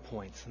couple of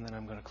points, and then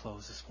I'm going to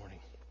close this morning.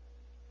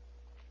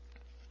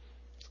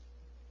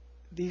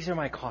 These are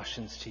my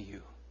cautions to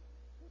you.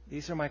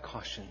 These are my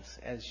cautions.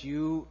 As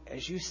you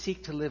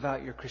seek to live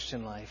out your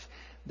Christian life,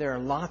 there are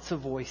lots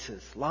of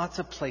voices, lots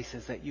of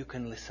places that you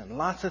can listen,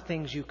 lots of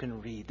things you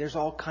can read. There's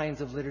all kinds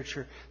of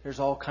literature. There's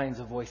all kinds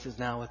of voices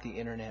now with the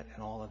internet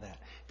and all of that.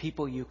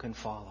 People you can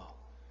follow.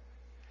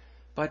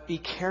 But be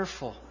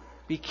careful.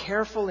 Be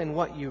careful in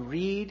what you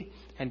read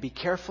and be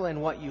careful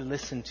in what you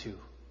listen to.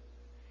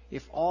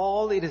 If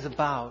all it is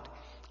about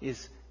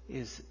is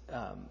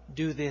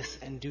do this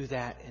and do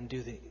that and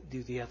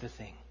do the other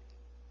thing.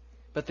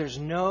 But there's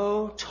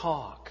no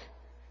talk.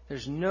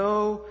 There's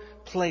no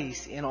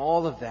place in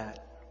all of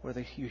that where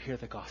you hear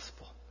the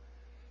gospel.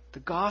 The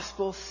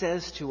gospel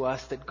says to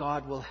us that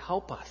God will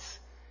help us.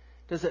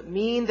 Does it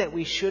mean that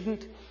we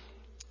shouldn't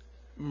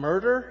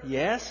murder?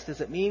 Yes. Does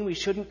it mean we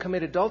shouldn't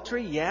commit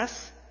adultery?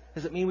 Yes.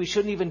 Does it mean we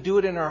shouldn't even do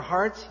it in our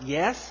hearts?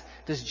 Yes.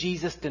 Does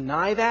Jesus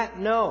deny that?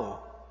 No.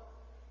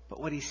 But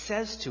what He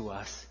says to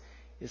us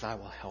is, I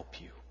will help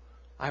you.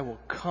 I will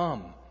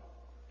come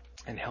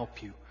and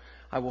help you.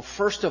 I will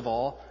first of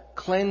all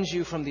cleanse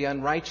you from the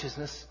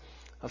unrighteousness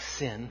of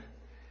sin.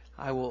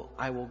 I will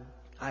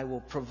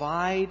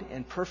provide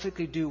and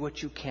perfectly do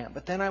what you can't.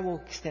 But then I will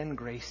extend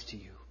grace to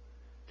you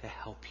to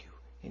help you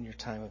in your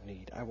time of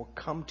need. I will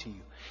come to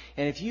you.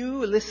 And if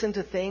you listen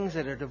to things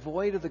that are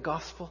devoid of the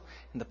gospel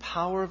and the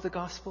power of the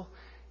gospel,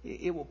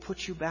 it will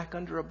put you back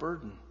under a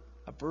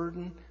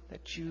burden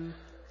that you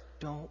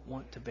don't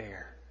want to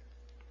bear.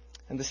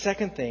 And the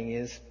second thing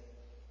is,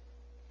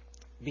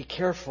 be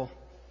careful.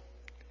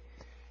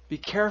 Be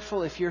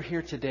careful if you're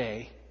here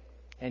today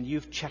and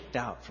you've checked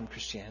out from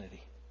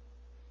Christianity.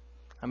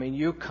 I mean,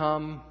 you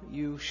come,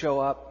 you show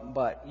up,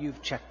 but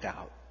you've checked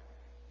out.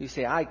 You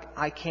say, I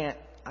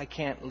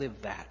can't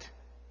live that.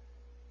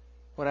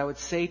 What I would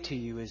say to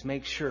you is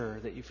make sure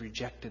that you've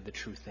rejected the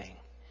true thing.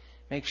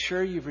 Make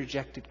sure you've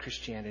rejected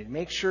Christianity.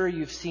 Make sure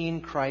you've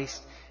seen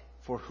Christ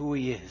for who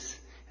He is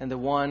and the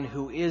one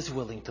who is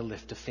willing to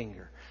lift a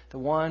finger. The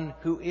one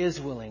who is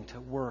willing to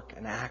work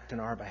and act on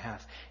our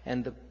behalf.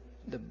 And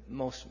the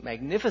most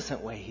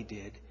magnificent way He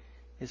did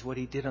is what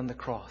He did on the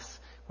cross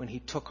when He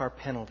took our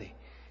penalty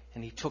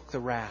and He took the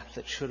wrath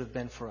that should have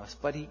been for us.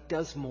 But He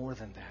does more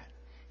than that.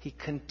 He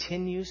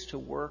continues to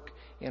work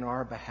in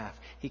our behalf.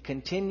 He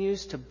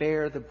continues to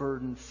bear the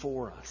burden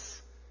for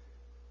us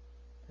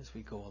as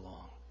we go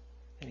along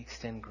and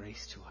extend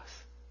grace to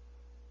us.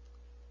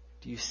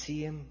 Do you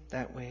see Him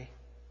that way?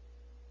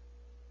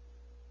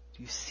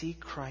 Do you see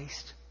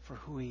Christ for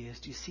who He is?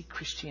 Do you see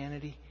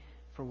Christianity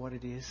for what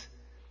it is?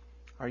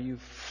 Are you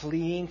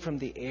fleeing from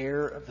the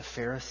error of the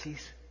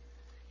Pharisees?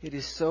 It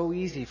is so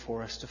easy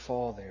for us to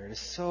fall there. It is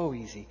so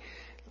easy.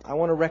 I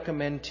want to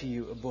recommend to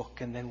you a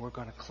book, and then we're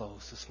going to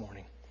close this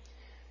morning.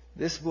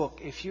 This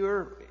book, if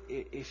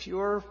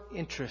your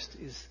interest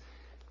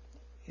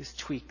is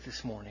tweaked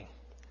this morning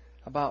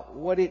about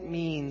what it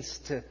means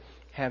to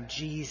have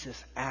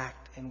Jesus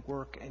act and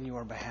work in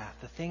your behalf,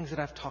 the things that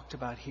I've talked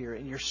about here,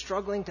 and you're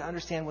struggling to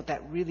understand what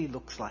that really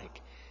looks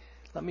like,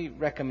 let me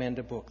recommend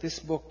a book. This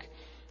book,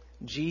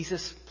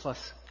 Jesus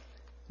plus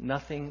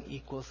Nothing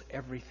Equals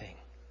Everything.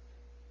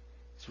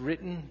 It's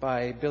written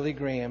by Billy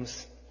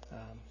Graham's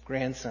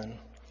grandson,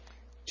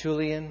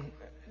 Tullian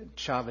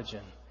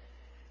Chavajan.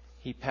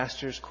 He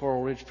pastors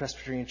Coral Ridge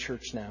Presbyterian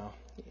Church now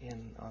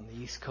on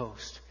the East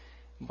Coast.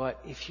 But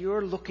if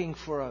you're looking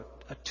for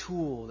a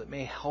tool that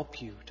may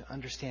help you to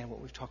understand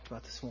what we've talked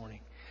about this morning,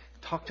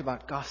 talked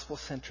about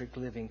gospel-centric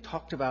living,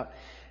 talked about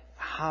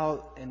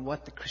how and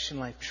what the Christian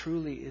life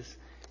truly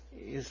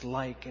is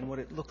like and what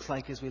it looks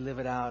like as we live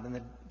it out,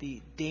 and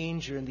the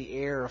danger and the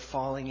error of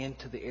falling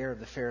into the error of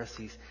the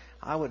Pharisees,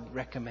 I would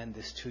recommend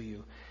this to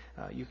you.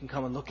 You can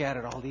come and look at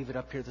it. I'll leave it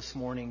up here this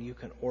morning. You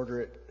can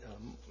order it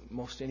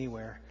most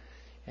anywhere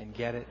and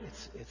get it.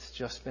 It's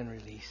just been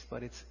released,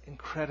 but it's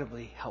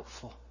incredibly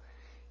helpful.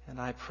 And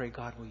I pray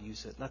God will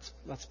use it.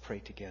 Let's pray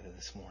together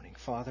this morning.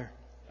 Father,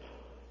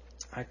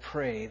 I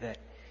pray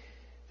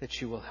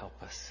that you will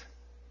help us.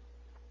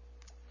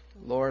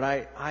 Lord,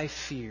 I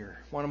fear,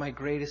 one of my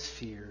greatest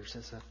fears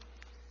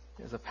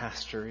as a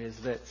pastor is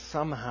that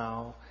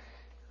somehow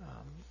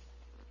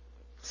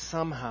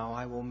somehow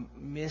I will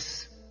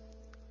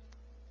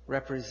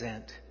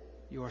misrepresent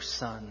your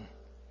Son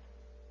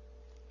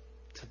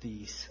to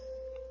these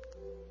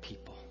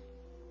people.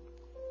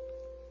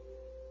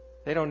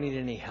 They don't need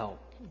any help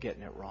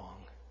getting it wrong.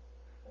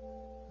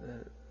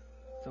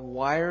 The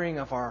wiring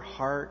of our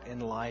heart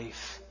and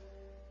life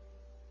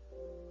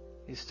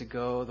is to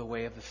go the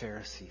way of the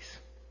Pharisees.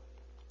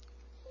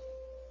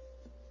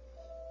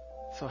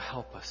 So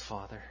help us,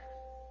 Father.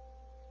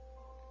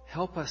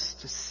 Help us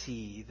to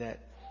see that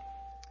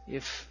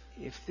if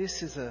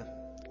this is a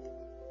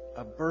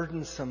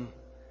burdensome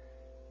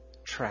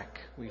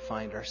trek we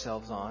find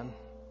ourselves on,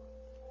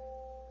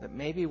 that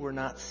maybe we're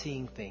not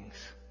seeing things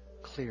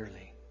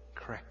clearly,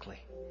 correctly.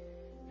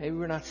 Maybe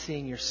we're not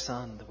seeing your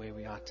Son the way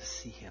we ought to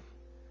see him.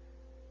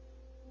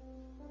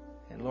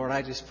 And Lord,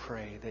 I just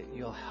pray that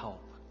you'll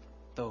help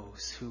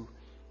those who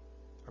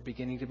are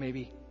beginning to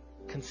maybe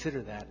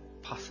consider that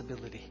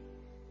possibility.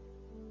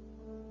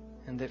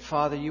 And that,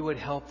 Father, you would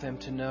help them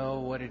to know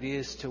what it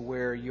is to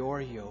wear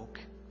your yoke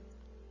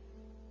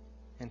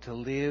and to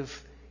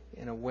live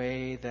in a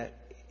way that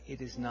it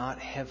is not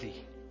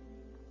heavy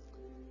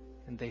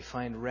and they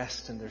find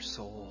rest in their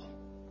soul.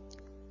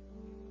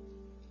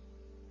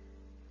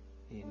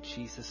 In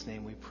Jesus'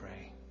 name we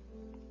pray.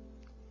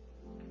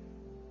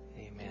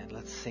 Amen.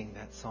 Let's sing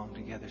that song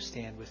together.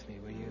 Stand with me,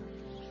 will you?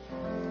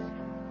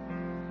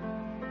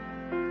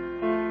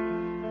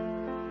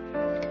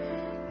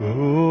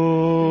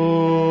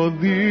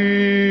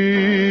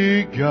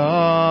 Holy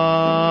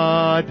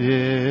God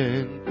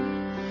in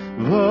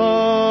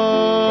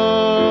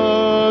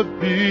love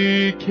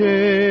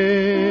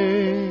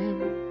became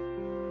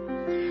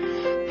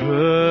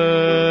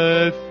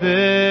perfect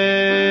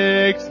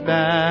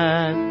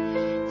man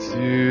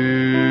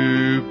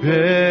to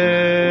bear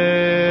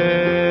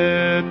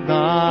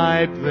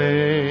thy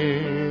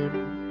blame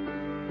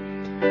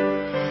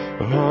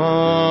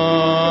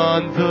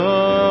on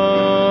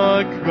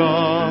the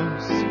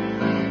cross.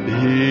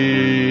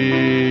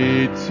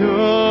 He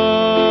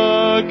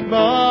took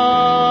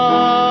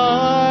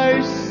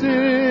my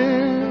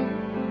sin.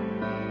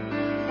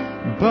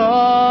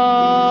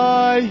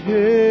 By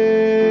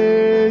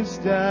his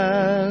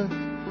death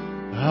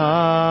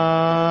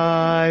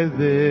I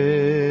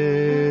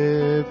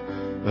live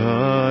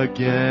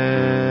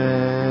again.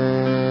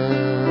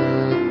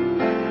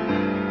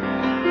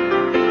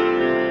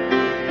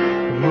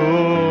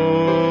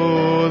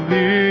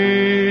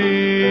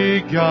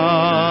 Holy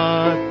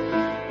God,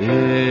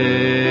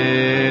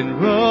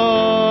 in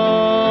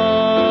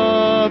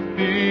love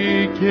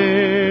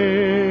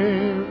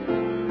became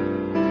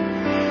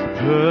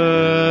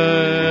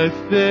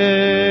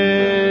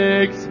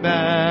perfect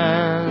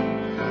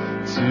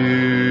man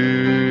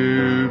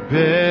to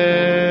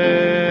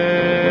bear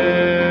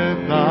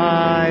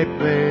my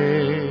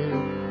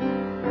blame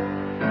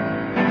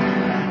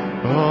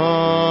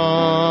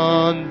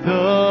on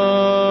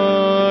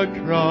the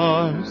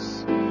cross.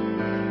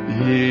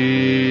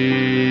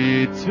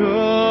 He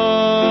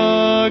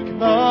took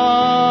my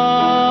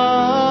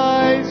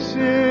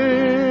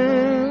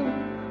sin.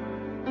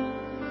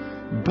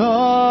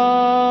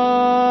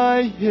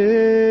 By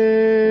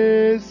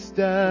his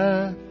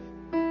death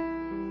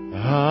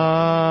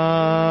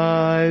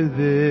I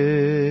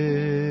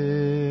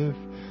live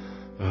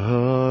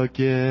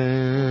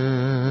again.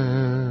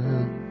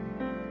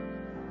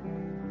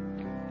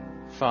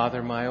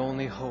 Father, my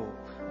only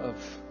hope of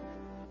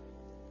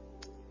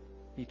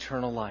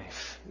eternal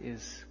life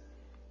is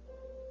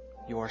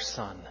your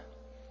Son.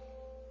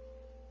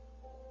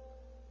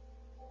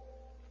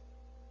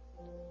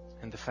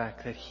 And the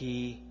fact that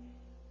he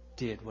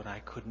did what I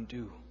couldn't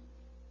do.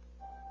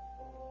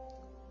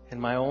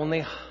 And my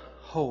only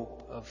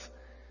hope of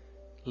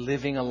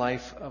living a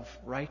life of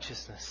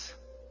righteousness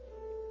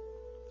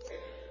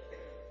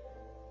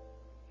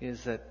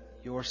is that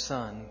your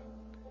Son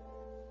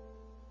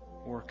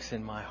works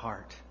in my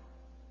heart.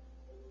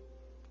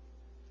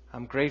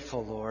 I'm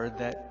grateful, Lord,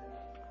 that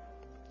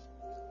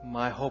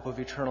my hope of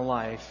eternal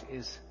life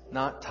is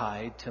not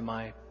tied to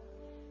my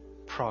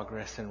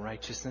progress in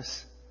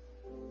righteousness.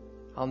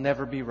 I'll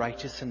never be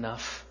righteous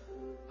enough.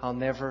 I'll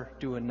never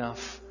do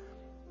enough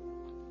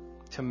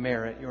to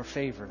merit your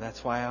favor.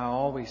 That's why I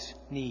always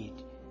need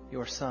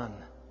your Son.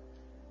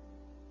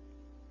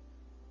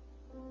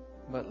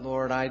 But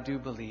Lord, I do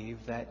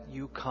believe that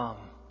you come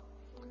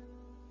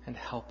and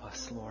help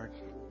us, Lord.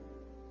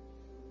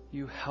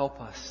 You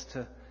help us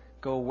to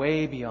go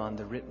way beyond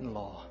the written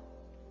law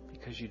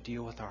because you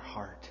deal with our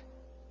heart.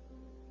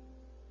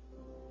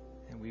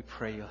 And we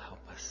pray you'll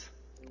help us.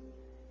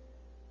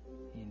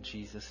 In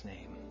Jesus'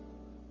 name.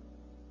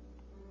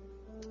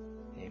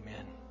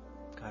 Amen.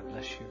 God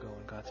bless you. Go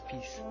in God's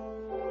peace.